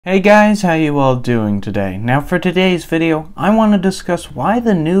Hey guys, how you all doing today? Now for today's video, I want to discuss why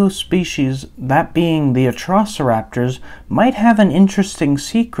the new species, that being the Atrociraptors, might have an interesting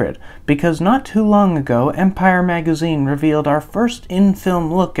secret, because not too long ago, Empire magazine revealed our first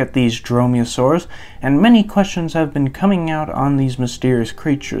in-film look at these dromaeosaurs, and many questions have been coming out on these mysterious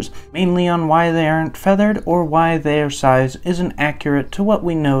creatures, mainly on why they aren't feathered or why their size isn't accurate to what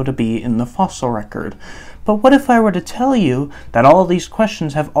we know to be in the fossil record. But what if I were to tell you that all these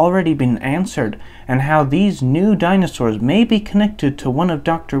questions have already been answered, and how these new dinosaurs may be connected to one of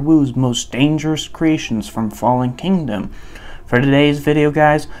Dr. Wu's most dangerous creations from Fallen Kingdom? For today's video,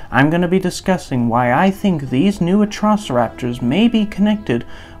 guys, I'm going to be discussing why I think these new Atrociraptors may be connected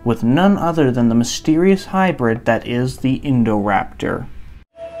with none other than the mysterious hybrid that is the Indoraptor.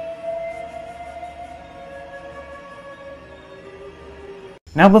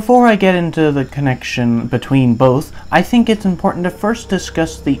 Now before I get into the connection between both, I think it's important to first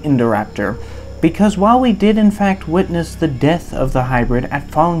discuss the Indoraptor, because while we did in fact witness the death of the hybrid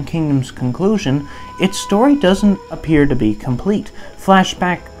at Fallen Kingdom's conclusion, its story doesn't appear to be complete.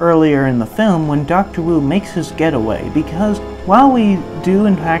 Flashback earlier in the film when Dr. Wu makes his getaway, because while we do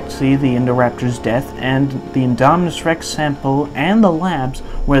in fact see the Indoraptor's death and the Indominus Rex sample and the labs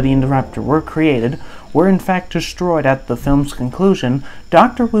where the Indoraptor were created were in fact destroyed at the film's conclusion,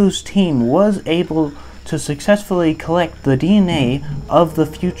 Dr. Wu's team was able to successfully collect the DNA of the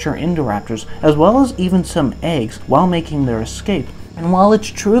future Indoraptors, as well as even some eggs, while making their escape. And while it's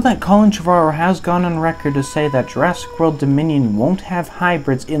true that Colin Trevorrow has gone on record to say that Jurassic World Dominion won't have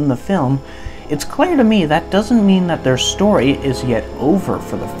hybrids in the film, it's clear to me that doesn't mean that their story is yet over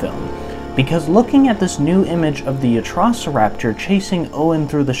for the film. Because looking at this new image of the Atrociraptor chasing Owen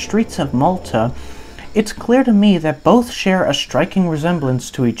through the streets of Malta, it's clear to me that both share a striking resemblance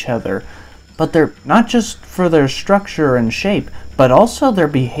to each other, but they're not just for their structure and shape, but also their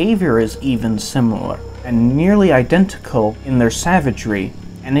behavior is even similar, and nearly identical in their savagery,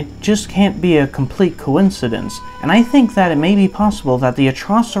 and it just can't be a complete coincidence. And I think that it may be possible that the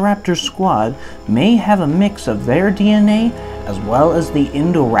Atrociraptor squad may have a mix of their DNA as well as the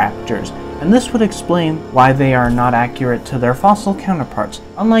Indoraptors, and this would explain why they are not accurate to their fossil counterparts.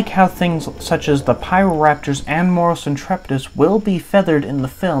 Unlike how things such as the Pyroraptors and Moros intrepidus will be feathered in the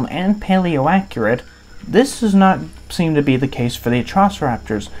film and paleoaccurate, this does not seem to be the case for the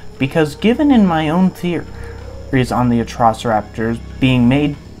Atrociraptors, because given in my own theories on the Atrociraptors being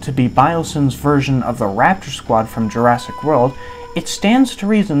made to be Biosyn's version of the Raptor Squad from Jurassic World, it stands to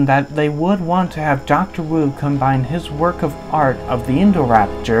reason that they would want to have Dr. Wu combine his work of art of the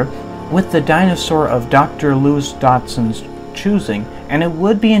Indoraptor with the dinosaur of Dr. Lewis Dotson's choosing, and it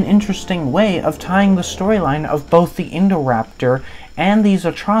would be an interesting way of tying the storyline of both the Indoraptor and these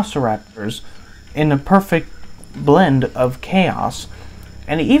Atrociraptors in a perfect blend of chaos.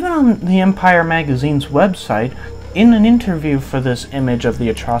 And even on the Empire magazine's website, in an interview for this image of the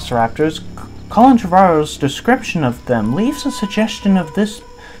Atrociraptors, Colin Trevorrow's description of them leaves a suggestion of this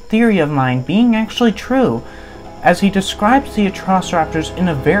theory of mine being actually true, as he describes the Atrociraptors in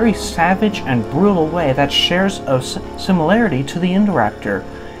a very savage and brutal way that shares a similarity to the Indoraptor.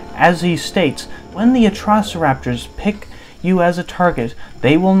 As he states, when the Atrociraptors pick you as a target,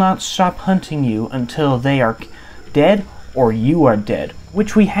 they will not stop hunting you until they are dead or you are dead,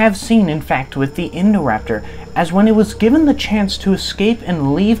 which we have seen in fact with the Indoraptor, as when it was given the chance to escape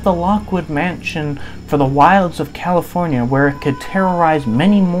and leave the Lockwood Mansion for the wilds of California where it could terrorize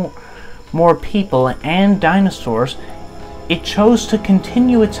many more people and dinosaurs, it chose to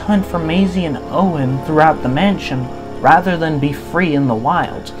continue its hunt for Maisie and Owen throughout the mansion rather than be free in the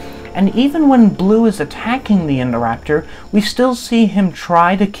wilds. And even when Blue is attacking the Indoraptor, we still see him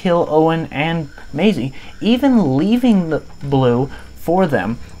try to kill Owen and Maisie, even leaving the Blue for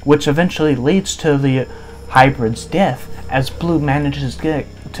them, which eventually leads to the hybrid's death, as Blue manages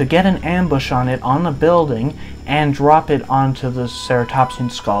to get an ambush on it on the building and drop it onto the ceratopsian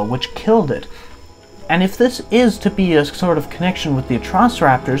skull, which killed it. And if this is to be a sort of connection with the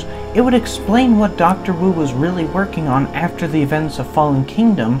Atrociraptors, it would explain what Dr. Wu was really working on after the events of Fallen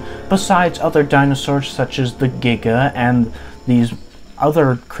Kingdom, besides other dinosaurs such as the Giga and these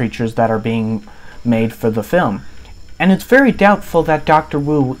other creatures that are being made for the film. And it's very doubtful that Dr.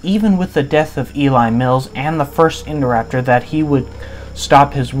 Wu, even with the death of Eli Mills and the first Indoraptor, that he would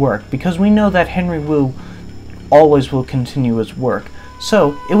stop his work, because we know that Henry Wu always will continue his work.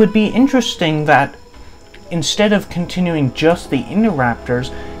 So it would be interesting that instead of continuing just the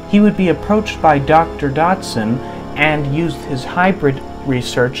Indoraptors, he would be approached by Dr. Dodson and use his hybrid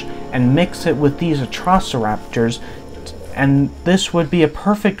research and mix it with these Atrociraptors, and this would be a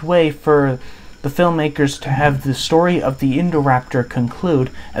perfect way for the filmmakers to have the story of the Indoraptor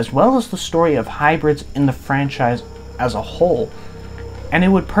conclude, as well as the story of hybrids in the franchise as a whole. And it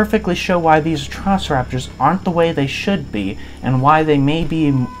would perfectly show why these Atrociraptors aren't the way they should be, and why they may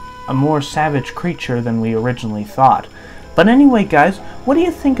be a more savage creature than we originally thought. But anyway, guys, what do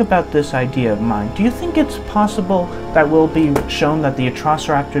you think about this idea of mine? Do you think it's possible that we'll be shown that the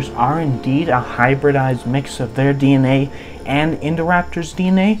Atrociraptors are indeed a hybridized mix of their DNA and Indoraptor's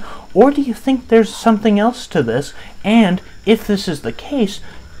DNA? Or do you think there's something else to this? And if this is the case,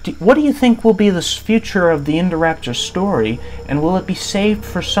 what do you think will be the future of the Indoraptor story, and will it be saved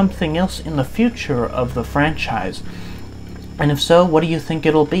for something else in the future of the franchise? And if so, what do you think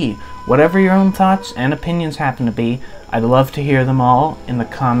it'll be? Whatever your own thoughts and opinions happen to be, I'd love to hear them all in the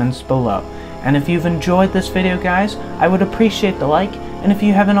comments below. And if you've enjoyed this video, guys, I would appreciate the like, and if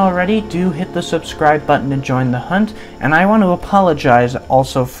you haven't already, do hit the subscribe button to join the hunt. And I want to apologize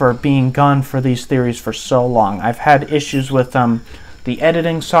also for being gone for these theories for so long. I've had issues with the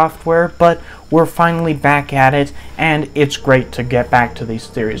editing software, but we're finally back at it, and it's great to get back to these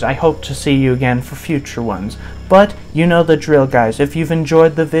theories. I hope to see you again for future ones. But you know the drill, guys. If you've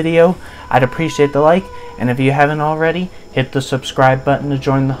enjoyed the video, I'd appreciate the like, and if you haven't already, hit the subscribe button to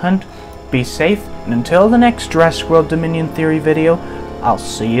join the hunt. Be safe, and until the next Jurassic World Dominion Theory video, I'll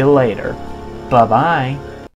see you later. Bye-bye.